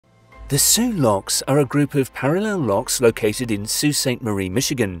The Soo Locks are a group of parallel locks located in Sault Ste. Marie,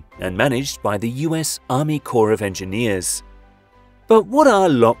 Michigan, and managed by the U.S. Army Corps of Engineers. But what are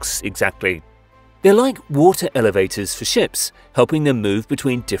locks exactly? They're like water elevators for ships, helping them move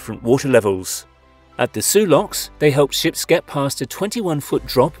between different water levels. At the Soo Locks, they help ships get past a 21-foot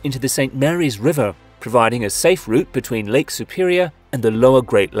drop into the St. Mary's River, providing a safe route between Lake Superior and the lower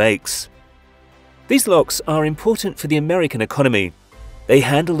Great Lakes. These locks are important for the American economy. They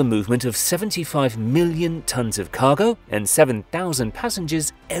handle the movement of 75 million tons of cargo and 7,000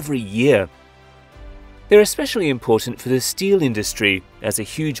 passengers every year. They're especially important for the steel industry, as a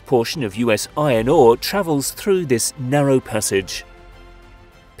huge portion of US iron ore travels through this narrow passage.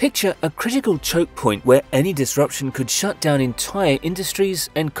 Picture a critical choke point where any disruption could shut down entire industries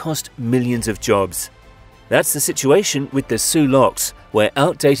and cost millions of jobs. That's the situation with the Soo Locks, where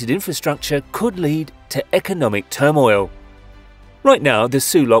outdated infrastructure could lead to economic turmoil. Right now, the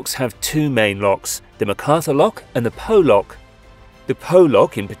Soo Locks have two main locks, the MacArthur Lock and the Poe Lock. The Poe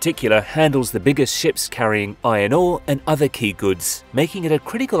Lock in particular handles the biggest ships carrying iron ore and other key goods, making it a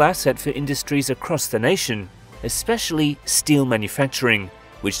critical asset for industries across the nation, especially steel manufacturing,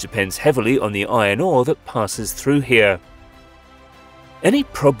 which depends heavily on the iron ore that passes through here. Any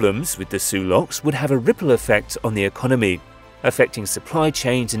problems with the Soo Locks would have a ripple effect on the economy, affecting supply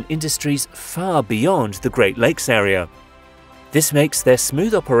chains and industries far beyond the Great Lakes area. This makes their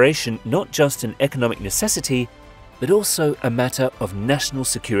smooth operation not just an economic necessity, but also a matter of national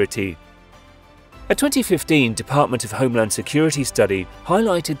security. A 2015 Department of Homeland Security study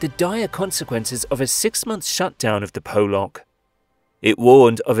highlighted the dire consequences of a 6-month shutdown of the Poe Lock. It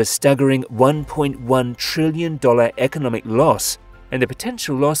warned of a staggering $1.1 trillion economic loss and the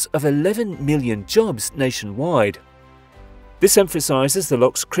potential loss of 11 million jobs nationwide. This emphasizes the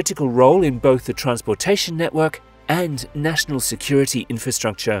lock's critical role in both the transportation network and national security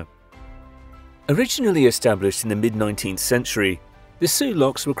infrastructure. Originally established in the mid-19th century, the Soo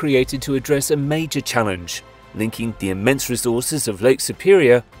Locks were created to address a major challenge, linking the immense resources of Lake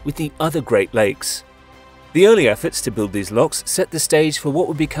Superior with the other Great Lakes. The early efforts to build these locks set the stage for what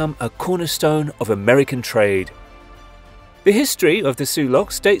would become a cornerstone of American trade. The history of the Soo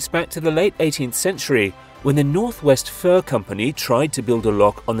Locks dates back to the late 18th century, when the Northwest Fur Company tried to build a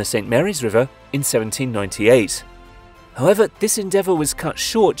lock on the St. Mary's River in 1798. However, this endeavour was cut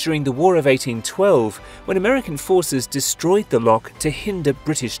short during the War of 1812, when American forces destroyed the lock to hinder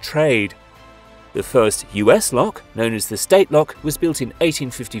British trade. The first US lock, known as the State Lock, was built in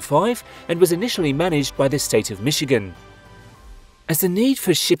 1855 and was initially managed by the state of Michigan. As the need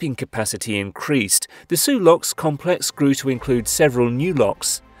for shipping capacity increased, the Soo Locks complex grew to include several new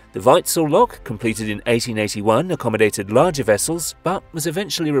locks. The Weitzel Lock, completed in 1881, accommodated larger vessels, but was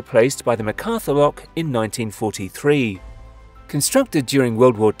eventually replaced by the MacArthur Lock in 1943. Constructed during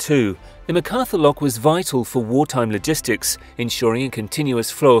World War II, the MacArthur Lock was vital for wartime logistics, ensuring a continuous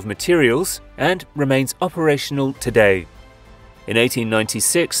flow of materials, and remains operational today. In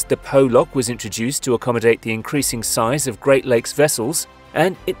 1896, the Poe Lock was introduced to accommodate the increasing size of Great Lakes vessels,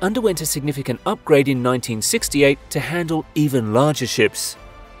 and it underwent a significant upgrade in 1968 to handle even larger ships.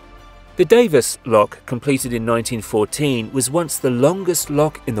 The Davis Lock, completed in 1914, was once the longest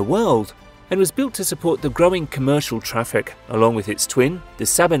lock in the world and was built to support the growing commercial traffic, along with its twin, the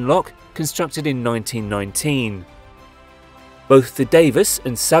Sabin Lock, constructed in 1919. Both the Davis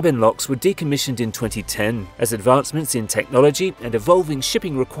and Sabin locks were decommissioned in 2010 as advancements in technology and evolving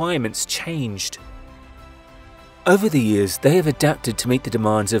shipping requirements changed. Over the years, they have adapted to meet the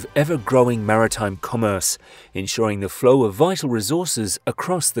demands of ever-growing maritime commerce, ensuring the flow of vital resources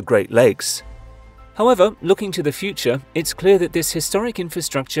across the Great Lakes. However, looking to the future, it's clear that this historic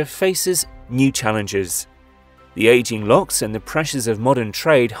infrastructure faces new challenges. The aging locks and the pressures of modern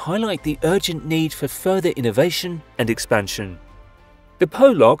trade highlight the urgent need for further innovation and expansion. The Poe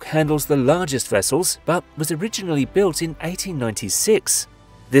Lock handles the largest vessels, but was originally built in 1896.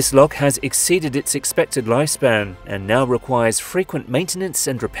 This lock has exceeded its expected lifespan and now requires frequent maintenance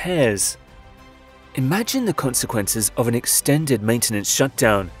and repairs. Imagine the consequences of an extended maintenance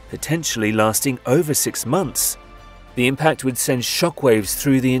shutdown, potentially lasting over 6 months. The impact would send shockwaves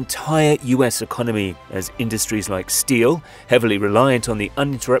through the entire US economy, as industries like steel, heavily reliant on the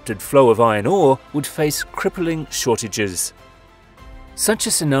uninterrupted flow of iron ore, would face crippling shortages. Such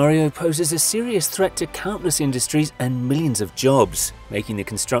a scenario poses a serious threat to countless industries and millions of jobs, making the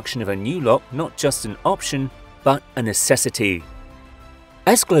construction of a new lock not just an option, but a necessity.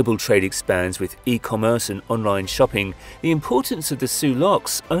 As global trade expands with e-commerce and online shopping, the importance of the Soo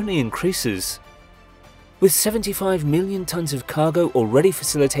Locks only increases. With 75 million tons of cargo already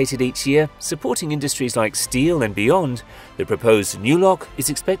facilitated each year, supporting industries like steel and beyond, the proposed new lock is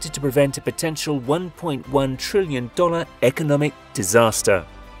expected to prevent a potential $1.1 trillion economic disaster.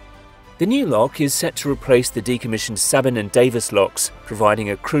 The new lock is set to replace the decommissioned Sabin and Davis locks, providing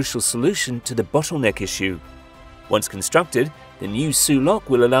a crucial solution to the bottleneck issue. Once constructed, the new Soo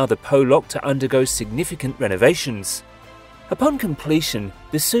Lock will allow the Poe Lock to undergo significant renovations. Upon completion,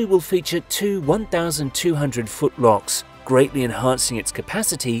 the Soo will feature two 1,200-foot locks, greatly enhancing its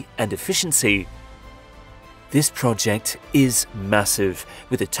capacity and efficiency. This project is massive,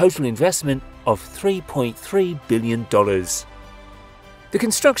 with a total investment of $3.3 billion. The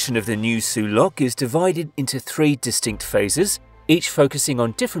construction of the new Soo Lock is divided into 3 distinct phases, each focusing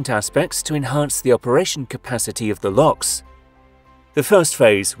on different aspects to enhance the operation capacity of the locks. The first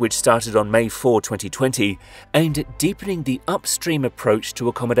phase, which started on May 4, 2020, aimed at deepening the upstream approach to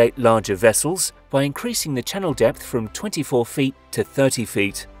accommodate larger vessels by increasing the channel depth from 24 feet to 30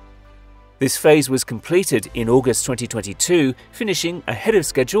 feet. This phase was completed in August 2022, finishing ahead of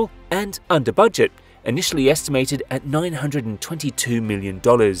schedule and under budget, initially estimated at $922 million.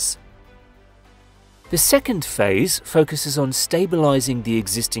 The second phase focuses on stabilizing the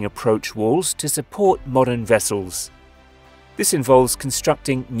existing approach walls to support modern vessels. This involves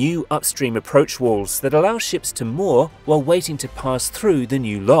constructing new upstream approach walls that allow ships to moor while waiting to pass through the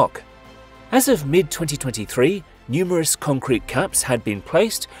new lock. As of mid-2023, numerous concrete caps had been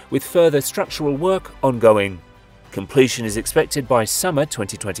placed, with further structural work ongoing. Completion is expected by summer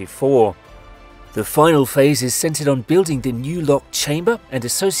 2024. The final phase is centered on building the new lock chamber and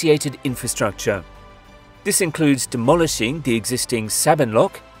associated infrastructure. This includes demolishing the existing Sabin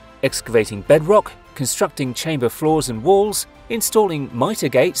lock, excavating bedrock, constructing chamber floors and walls, installing miter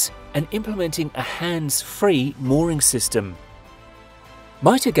gates, and implementing a hands-free mooring system.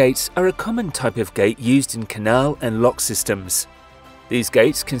 Miter gates are a common type of gate used in canal and lock systems. These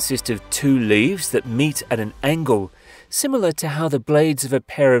gates consist of 2 leaves that meet at an angle, similar to how the blades of a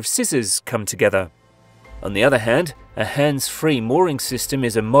pair of scissors come together. On the other hand, a hands-free mooring system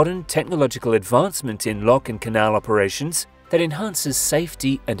is a modern technological advancement in lock and canal operations that enhances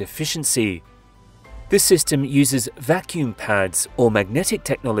safety and efficiency. This system uses vacuum pads or magnetic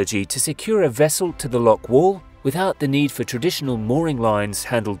technology to secure a vessel to the lock wall without the need for traditional mooring lines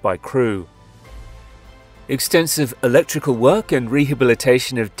handled by crew. Extensive electrical work and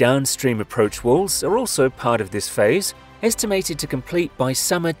rehabilitation of downstream approach walls are also part of this phase, estimated to complete by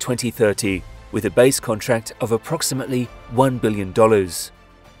summer 2030, with a base contract of approximately $1 billion.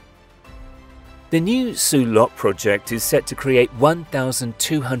 The new Soo Lock project is set to create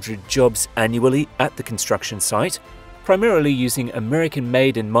 1,200 jobs annually at the construction site, primarily using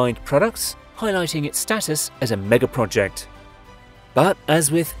American-made and mined products, highlighting its status as a mega project. But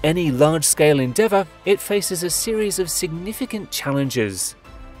as with any large-scale endeavour, it faces a series of significant challenges.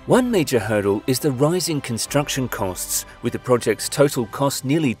 One major hurdle is the rising construction costs, with the project's total cost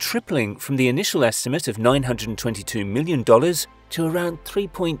nearly tripling from the initial estimate of $922 million to around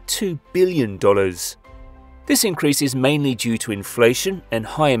 $3.2 billion. This increase is mainly due to inflation and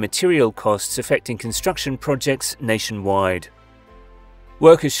higher material costs affecting construction projects nationwide.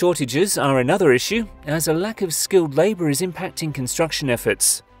 Worker shortages are another issue, as a lack of skilled labour is impacting construction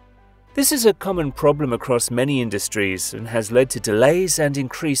efforts. This is a common problem across many industries and has led to delays and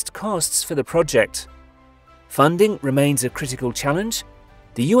increased costs for the project. Funding remains a critical challenge.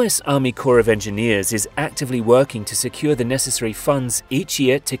 The US Army Corps of Engineers is actively working to secure the necessary funds each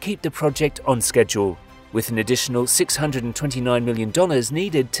year to keep the project on schedule, with an additional $629 million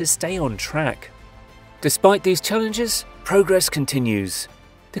needed to stay on track. Despite these challenges, progress continues.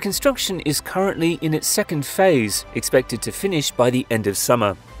 The construction is currently in its second phase, expected to finish by the end of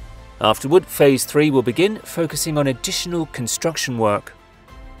summer. Afterward, Phase 3 will begin, focusing on additional construction work.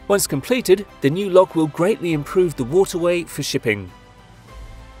 Once completed, the new lock will greatly improve the waterway for shipping.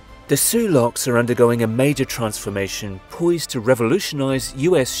 The Soo Locks are undergoing a major transformation, poised to revolutionize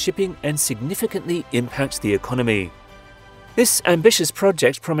US shipping and significantly impact the economy. This ambitious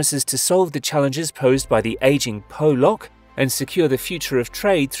project promises to solve the challenges posed by the aging Poe Lock and secure the future of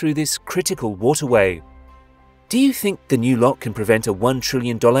trade through this critical waterway. Do you think the new lock can prevent a $1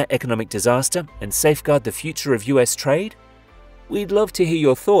 trillion economic disaster and safeguard the future of US trade? We'd love to hear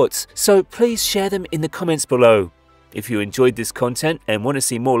your thoughts, so please share them in the comments below. If you enjoyed this content and want to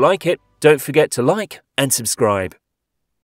see more like it, don't forget to like and subscribe.